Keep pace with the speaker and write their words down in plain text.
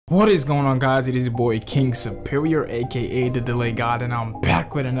What is going on, guys? It is your boy King Superior, aka the delay god, and I'm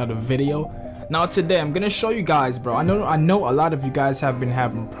back with another video. Now today I'm gonna show you guys, bro. I know a lot of you guys have been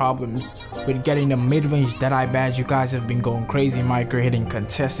having problems with getting the mid-range Deadeye badge. You guys have been going crazy micro hitting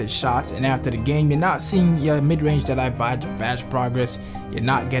contested shots, and after the game you're not seeing your mid-range Deadeye badge progress. You're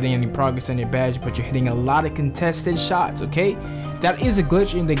not getting any progress on your badge, but you're hitting a lot of contested shots. Okay, that is a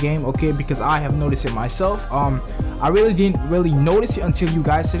glitch in the game, okay, because I have noticed it myself. I really didn't notice it until you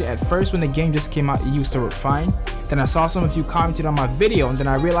guys said it. At first, when the game just came out, it used to work fine. Then I saw some of you commented on my video, and then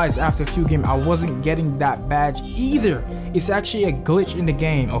I realized after a few games I wasn't getting that badge either. It's actually a glitch in the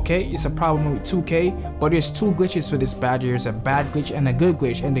game, okay? It's a problem with 2K, but there's two glitches for this badge. There's a bad glitch and a good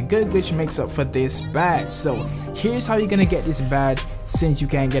glitch, and the good glitch makes up for this badge. So here's how you're gonna get this badge since you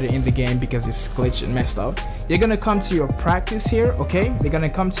can't get it in the game because it's glitched and messed up. You're gonna come to your practice here, okay? You're gonna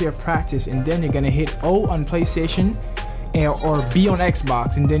come to your practice, and then you're gonna hit O on PlayStation or B on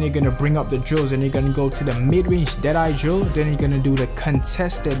Xbox, and then you're gonna bring up the drills, and you're gonna go to the mid-range Deadeye drill. Then you're gonna do the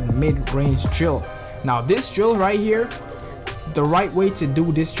contested mid-range drill. Now this drill right here, the right way to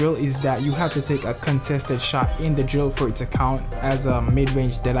do this drill is that you have to take a contested shot in the drill for it to count as a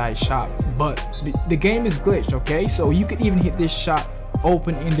mid-range Deadeye shot. But the game is glitched, okay? So you could even hit this shot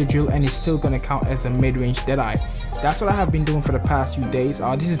open in the drill and it's still gonna count as a mid-range Deadeye. That's what I have been doing for the past few days.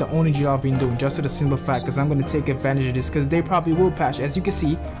 This is the only drill I've been doing, just for the simple fact because I'm going to take advantage of this, because they probably will patch. As you can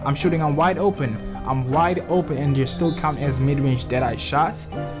see, I'm shooting on wide open. I'm wide open and they're still counting as mid-range Deadeye shots.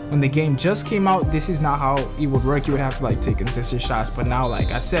 When the game just came out, this is not how it would work. You would have to like take contested shots, but now,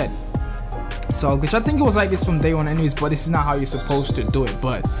 like I said, so which I think it was like this from day one anyways, but this is not how you're supposed to do it.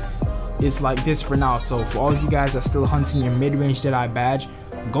 But it's like this for now. So for all of you guys that are still hunting your mid-range Deadeye badge,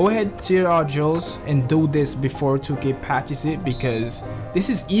 go ahead to your drills and do this before 2K patches it, because this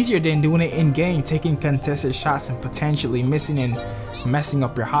is easier than doing it in game, taking contested shots and potentially missing and messing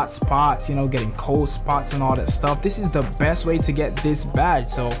up your hot spots, you know, getting cold spots and all that stuff. This is the best way to get this badge.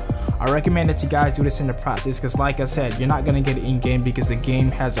 So I recommend that you guys do this in the practice, because like I said, you're not gonna get it in game because the game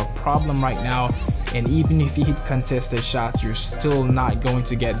has a problem right now, and even if you hit contested shots, you're still not going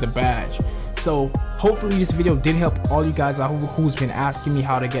to get the badge. So hopefully this video did help all you guys out who's been asking me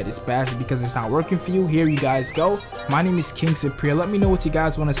how to get this badge because it's not working for you. Here you guys go. My name is King Superior. Let me know what you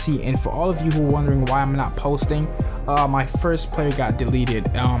guys want to see. And for all of you who are wondering why I'm not posting, my first player got deleted.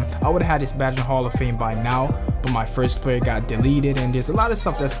 I would have had this badge in Hall of Fame by now, but my first player got deleted, and there's a lot of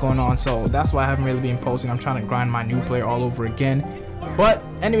stuff that's going on, so that's why I haven't really been posting. I'm trying to grind my new player all over again. But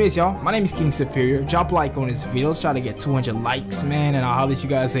anyways, y'all, my name is King Superior. Drop a like on this video. Let's try to get 200 likes, man, and I'll holler at you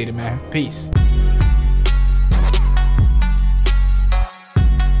guys later, man. Peace.